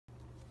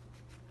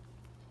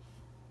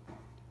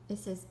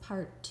This is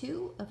part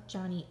 2 of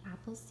Johnny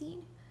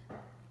Appleseed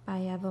by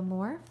Eva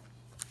Moore.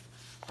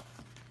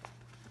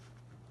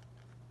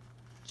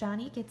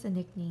 Johnny gets a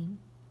nickname.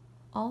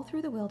 All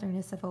through the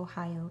wilderness of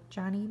Ohio,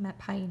 Johnny met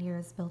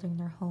pioneers building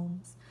their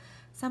homes.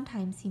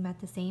 Sometimes he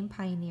met the same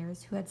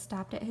pioneers who had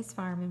stopped at his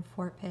farm in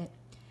Fort Pitt.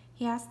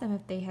 He asked them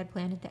if they had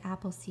planted the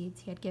apple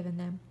seeds he had given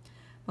them.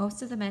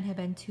 Most of the men had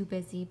been too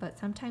busy, but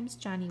sometimes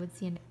Johnny would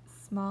see a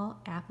small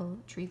apple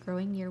tree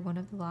growing near one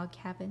of the log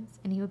cabins,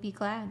 and he would be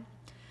glad.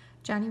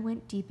 Johnny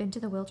went deep into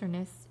the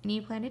wilderness, and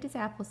he planted his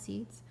apple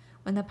seeds.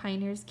 When the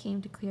pioneers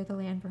came to clear the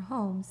land for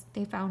homes,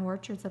 they found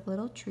orchards of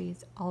little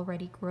trees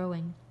already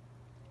growing.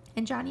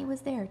 And Johnny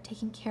was there,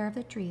 taking care of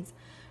the trees,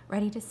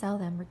 ready to sell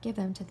them or give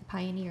them to the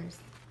pioneers.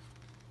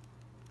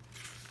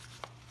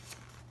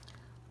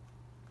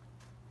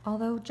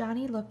 Although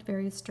Johnny looked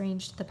very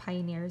strange to the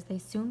pioneers, they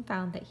soon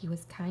found that he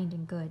was kind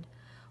and good.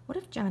 "What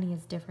if Johnny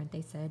is different?"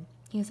 they said.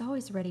 "He is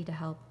always ready to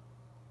help."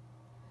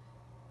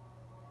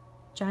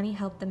 Johnny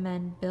helped the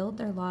men build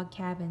their log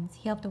cabins.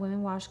 He helped the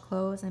women wash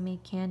clothes and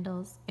make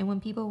candles. And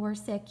when people were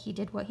sick, he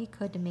did what he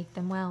could to make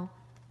them well.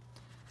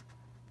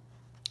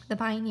 The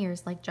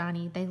pioneers liked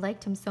Johnny. They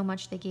liked him so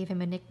much they gave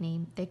him a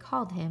nickname. They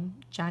called him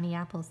Johnny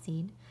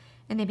Appleseed.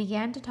 And they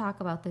began to talk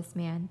about this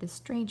man, this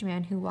strange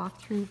man who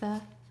walked through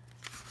the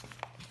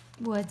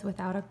woods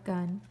without a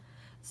gun.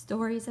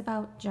 Stories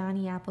about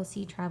Johnny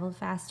Appleseed traveled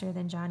faster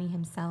than Johnny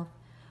himself.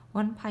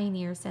 One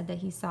pioneer said that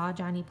he saw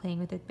Johnny playing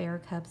with the bear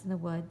cubs in the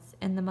woods,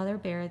 and the mother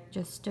bear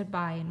just stood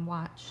by and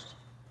watched.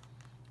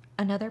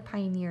 Another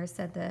pioneer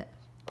said that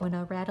when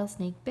a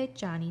rattlesnake bit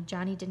Johnny,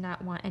 Johnny did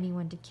not want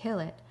anyone to kill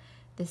it.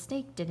 "The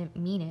snake didn't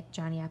mean it,"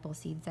 Johnny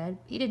Appleseed said.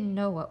 "He didn't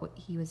know what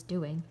he was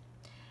doing."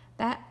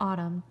 That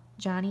autumn,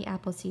 Johnny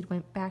Appleseed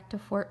went back to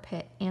Fort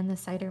Pitt and the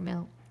cider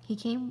mill. He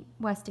came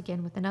west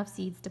again with enough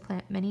seeds to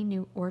plant many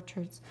new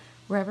orchards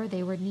wherever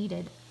they were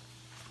needed.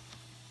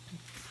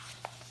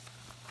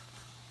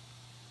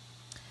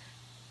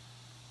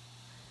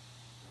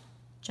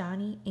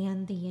 Johnny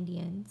and the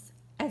Indians.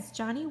 As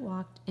Johnny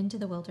walked into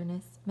the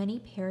wilderness, many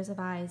pairs of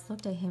eyes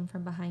looked at him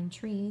from behind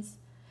trees.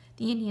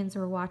 The Indians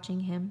were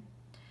watching him.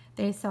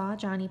 They saw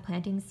Johnny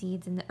planting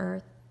seeds in the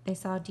earth. They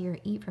saw deer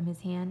eat from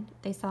his hand.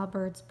 They saw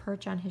birds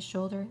perch on his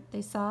shoulder.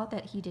 They saw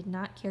that he did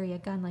not carry a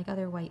gun like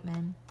other white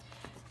men.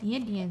 The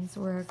Indians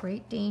were a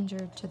great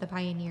danger to the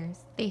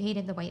pioneers. They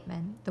hated the white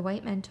men. The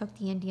white men took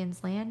the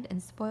Indians' land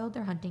and spoiled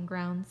their hunting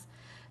grounds.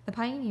 The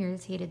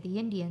pioneers hated the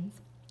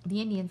Indians. The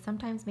Indians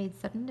sometimes made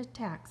sudden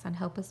attacks on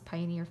helpless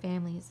pioneer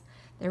families.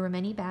 There were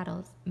many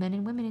battles. Men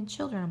and women and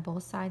children on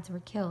both sides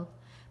were killed,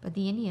 but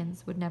the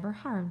Indians would never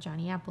harm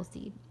Johnny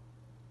Appleseed.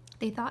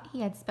 They thought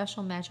he had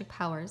special magic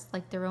powers,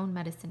 like their own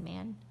medicine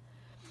man.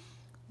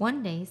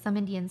 One day, some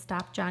Indians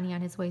stopped Johnny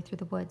on his way through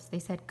the woods. They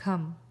said,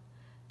 "Come."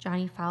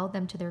 Johnny followed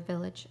them to their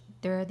village.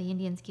 There, the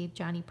Indians gave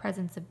Johnny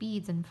presents of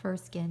beads and fur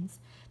skins.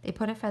 They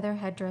put a feather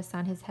headdress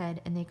on his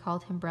head, and they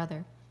called him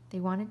brother. They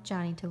wanted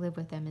Johnny to live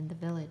with them in the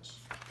village.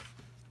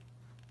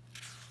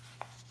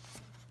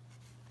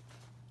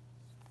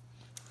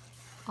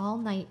 All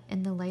night,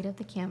 in the light of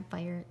the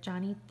campfire,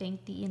 Johnny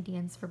thanked the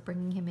Indians for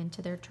bringing him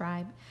into their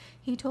tribe.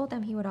 He told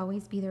them he would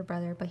always be their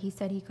brother, but he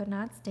said he could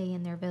not stay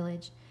in their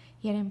village.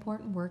 He had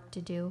important work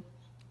to do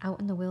out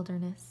in the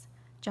wilderness.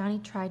 Johnny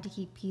tried to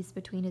keep peace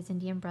between his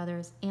Indian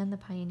brothers and the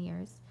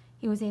pioneers.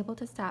 He was able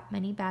to stop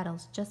many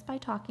battles just by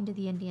talking to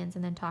the Indians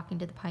and then talking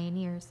to the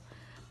pioneers.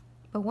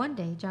 But one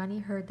day, Johnny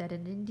heard that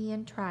an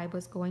Indian tribe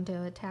was going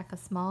to attack a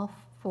small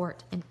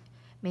fort in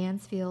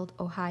Mansfield,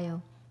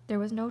 Ohio. There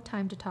was no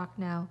time to talk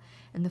now,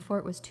 and the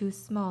fort was too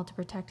small to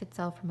protect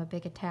itself from a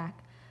big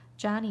attack.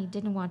 Johnny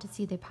didn't want to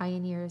see the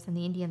pioneers and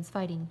the Indians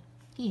fighting.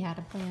 He had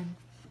a plan.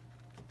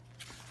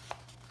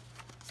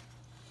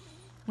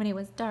 When it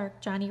was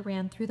dark, Johnny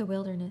ran through the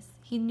wilderness.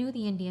 He knew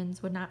the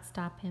Indians would not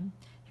stop him.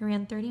 He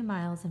ran 30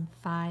 miles in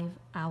 5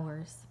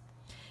 hours.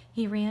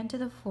 He ran to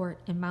the fort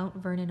in Mount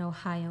Vernon,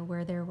 Ohio,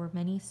 where there were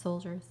many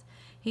soldiers.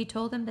 He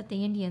told them that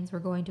the Indians were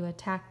going to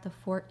attack the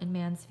fort in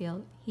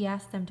Mansfield. He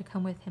asked them to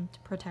come with him to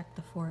protect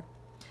the fort.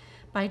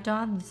 By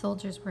dawn, the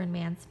soldiers were in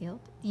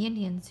Mansfield. The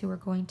Indians who were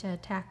going to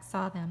attack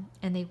saw them,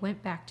 and they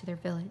went back to their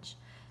village.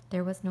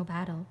 There was no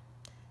battle.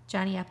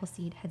 Johnny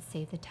Appleseed had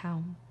saved the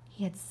town.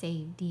 He had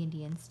saved the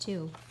Indians,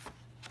 too.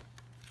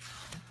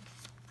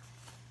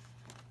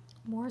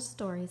 More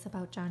stories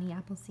about Johnny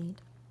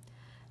Appleseed.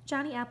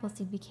 Johnny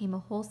Appleseed became a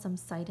wholesome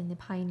sight in the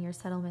pioneer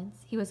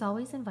settlements. He was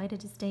always invited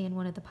to stay in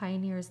one of the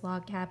pioneers'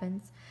 log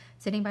cabins.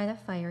 Sitting by the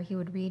fire, he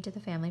would read to the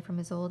family from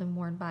his old and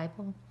worn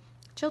Bible.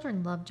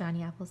 Children loved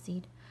Johnny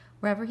Appleseed.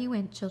 Wherever he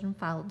went, children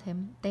followed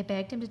him. They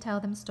begged him to tell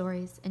them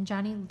stories, and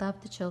Johnny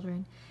loved the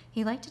children.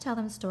 He liked to tell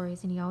them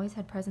stories, and he always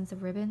had presents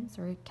of ribbons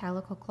or a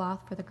calico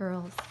cloth for the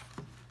girls.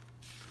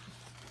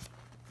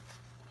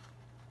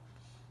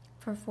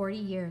 For 40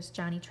 years,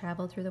 Johnny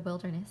traveled through the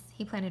wilderness.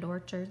 He planted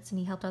orchards, and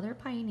he helped other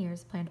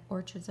pioneers plant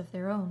orchards of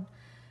their own.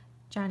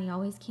 Johnny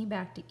always came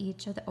back to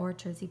each of the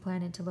orchards he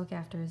planted to look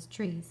after his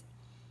trees.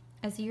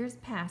 As years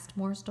passed,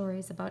 more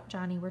stories about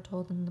Johnny were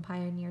told in the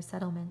pioneer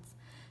settlements.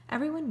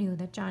 Everyone knew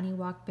that Johnny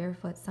walked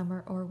barefoot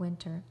summer or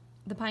winter.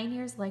 The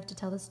pioneers liked to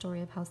tell the story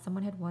of how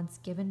someone had once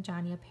given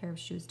Johnny a pair of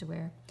shoes to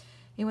wear.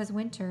 It was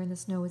winter and the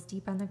snow was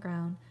deep on the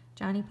ground.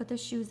 Johnny put the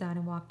shoes on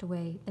and walked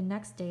away. The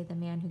next day, the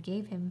man who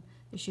gave him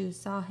the shoes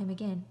saw him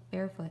again,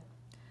 barefoot.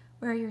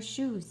 "Where are your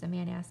shoes?" the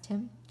man asked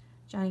him.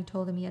 Johnny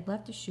told him he had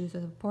left his shoes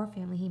with a poor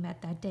family he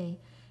met that day.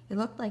 It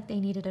looked like they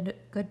needed a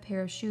good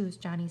pair of shoes,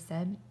 Johnny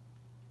said.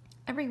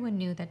 Everyone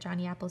knew that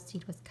Johnny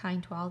Appleseed was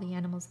kind to all the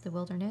animals of the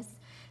wilderness.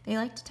 They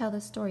liked to tell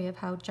the story of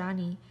how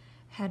Johnny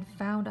had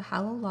found a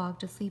hollow log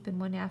to sleep in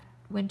one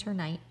winter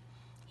night.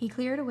 He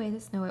cleared away the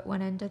snow at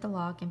one end of the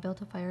log and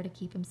built a fire to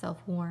keep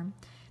himself warm.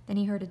 Then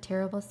he heard a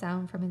terrible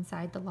sound from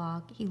inside the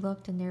log. He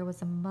looked, and there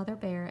was a mother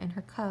bear and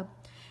her cub.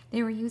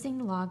 They were using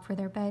the log for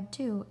their bed,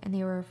 too, and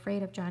they were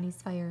afraid of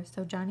Johnny's fire,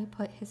 so Johnny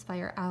put his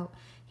fire out.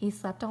 He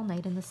slept all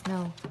night in the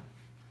snow.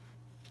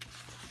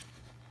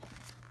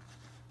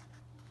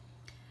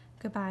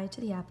 Goodbye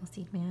to the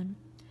Appleseed Man.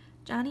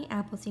 Johnny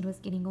Appleseed was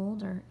getting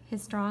older.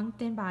 His strong,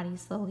 thin body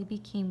slowly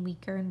became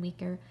weaker and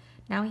weaker.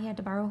 Now he had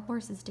to borrow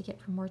horses to get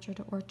from orchard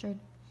to orchard.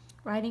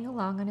 Riding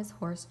along on his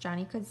horse,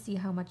 Johnny could see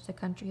how much the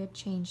country had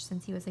changed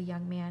since he was a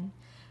young man.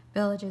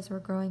 Villages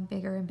were growing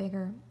bigger and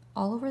bigger.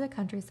 All over the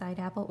countryside,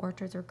 apple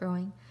orchards were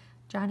growing.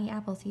 Johnny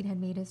Appleseed had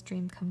made his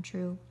dream come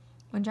true.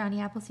 When Johnny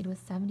Appleseed was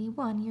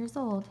 71 years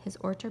old, his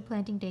orchard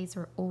planting days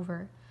were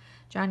over.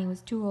 Johnny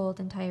was too old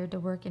and tired to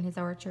work in his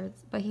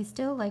orchards, but he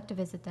still liked to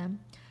visit them.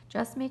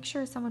 Just make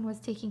sure someone was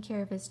taking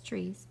care of his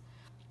trees.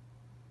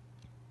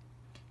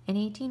 In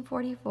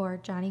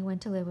 1844, Johnny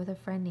went to live with a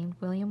friend named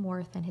William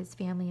Worth and his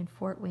family in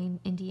Fort Wayne,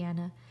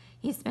 Indiana.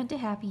 He spent a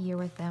happy year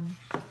with them.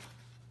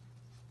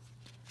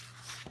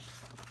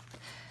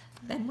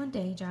 Then one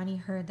day, Johnny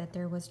heard that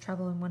there was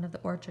trouble in one of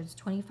the orchards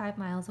 25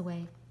 miles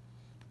away.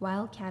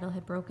 Wild cattle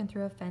had broken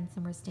through a fence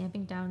and were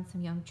stamping down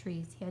some young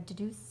trees. He had to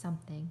do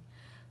something.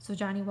 So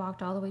Johnny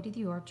walked all the way to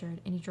the orchard,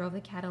 and he drove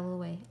the cattle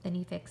away. Then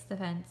he fixed the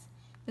fence.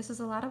 This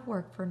was a lot of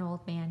work for an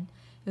old man.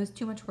 It was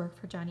too much work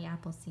for Johnny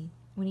Appleseed.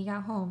 When he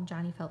got home,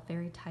 Johnny felt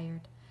very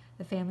tired.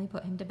 The family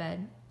put him to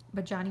bed,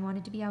 but Johnny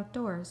wanted to be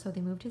outdoors, so they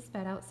moved his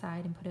bed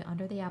outside and put it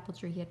under the apple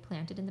tree he had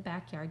planted in the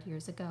backyard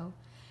years ago.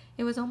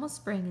 It was almost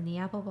spring, and the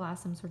apple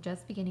blossoms were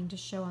just beginning to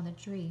show on the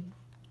tree.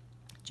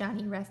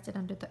 Johnny rested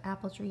under the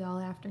apple tree all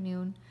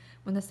afternoon.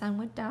 When the sun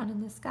went down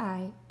in the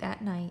sky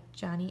that night,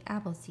 Johnny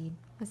Appleseed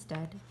was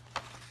dead.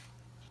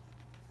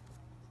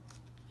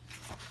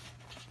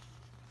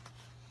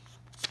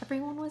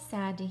 Everyone was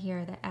sad to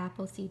hear that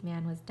Appleseed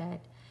Man was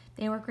dead.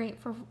 They were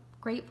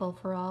grateful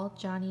for all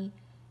Johnny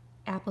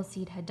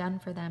Appleseed had done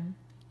for them,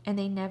 and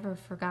they never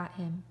forgot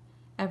him.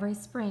 Every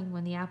spring,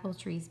 when the apple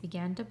trees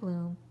began to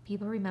bloom,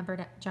 people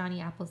remembered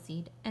Johnny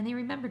Appleseed, and they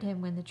remembered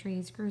him when the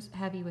trees grew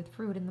heavy with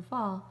fruit in the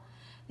fall.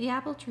 The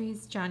apple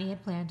trees Johnny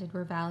had planted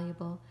were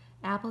valuable.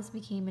 Apples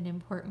became an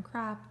important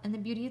crop, and the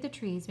beauty of the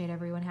trees made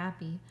everyone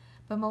happy.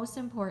 But most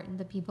important,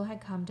 the people had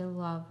come to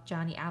love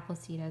Johnny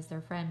Appleseed as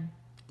their friend.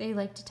 They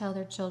liked to tell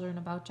their children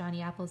about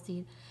Johnny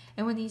Appleseed,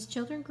 and when these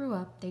children grew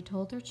up, they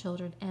told their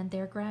children and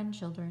their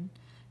grandchildren.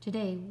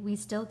 Today, we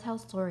still tell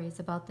stories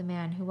about the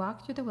man who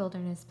walked through the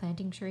wilderness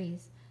planting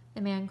trees,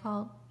 the man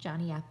called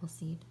Johnny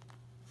Appleseed.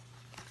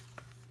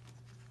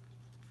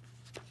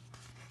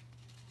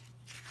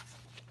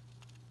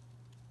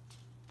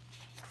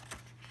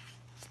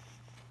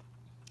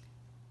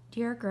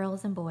 Dear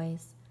girls and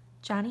boys,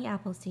 Johnny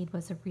Appleseed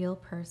was a real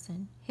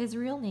person. His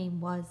real name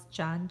was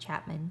John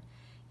Chapman.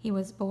 He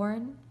was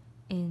born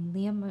in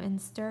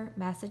Leominster,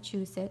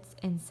 Massachusetts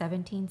in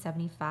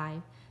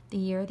 1775, the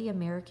year the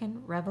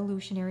American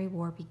Revolutionary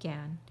War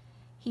began.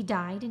 He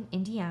died in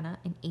Indiana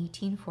in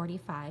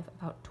 1845,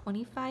 about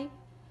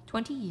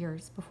 20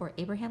 years before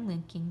Abraham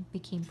Lincoln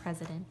became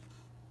president.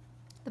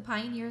 The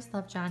pioneers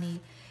loved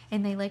Johnny,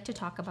 and they liked to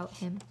talk about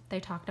him. They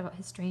talked about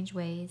his strange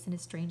ways and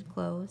his strange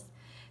clothes.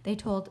 They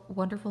told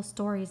wonderful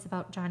stories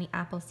about Johnny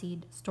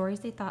Appleseed,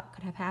 stories they thought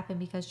could have happened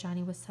because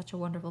Johnny was such a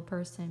wonderful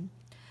person.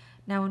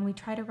 Now, when we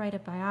try to write a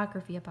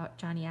biography about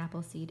Johnny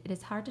Appleseed, it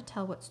is hard to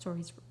tell what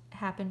stories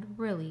happened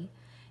really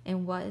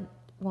and what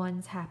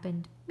ones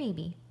happened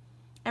maybe.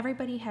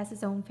 Everybody has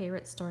his own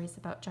favorite stories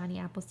about Johnny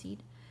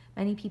Appleseed.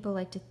 Many people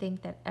like to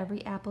think that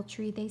every apple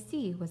tree they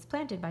see was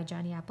planted by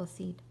Johnny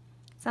Appleseed.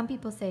 Some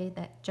people say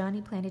that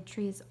Johnny planted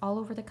trees all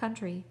over the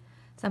country.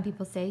 Some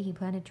people say he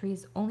planted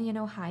trees only in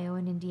Ohio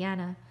and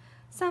Indiana.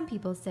 Some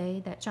people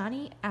say that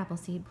Johnny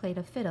Appleseed played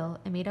a fiddle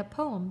and made up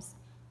poems.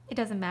 It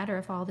doesn't matter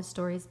if all the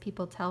stories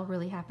people tell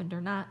really happened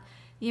or not.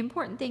 The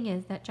important thing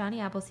is that Johnny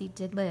Appleseed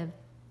did live,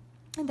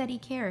 and that he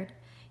cared.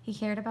 He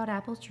cared about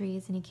apple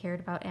trees, and he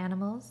cared about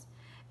animals,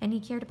 and he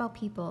cared about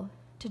people.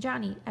 To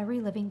Johnny, every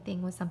living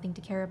thing was something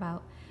to care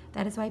about.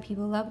 That is why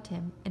people loved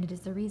him, and it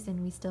is the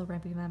reason we still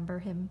remember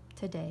him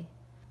today.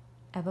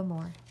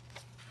 Evermore.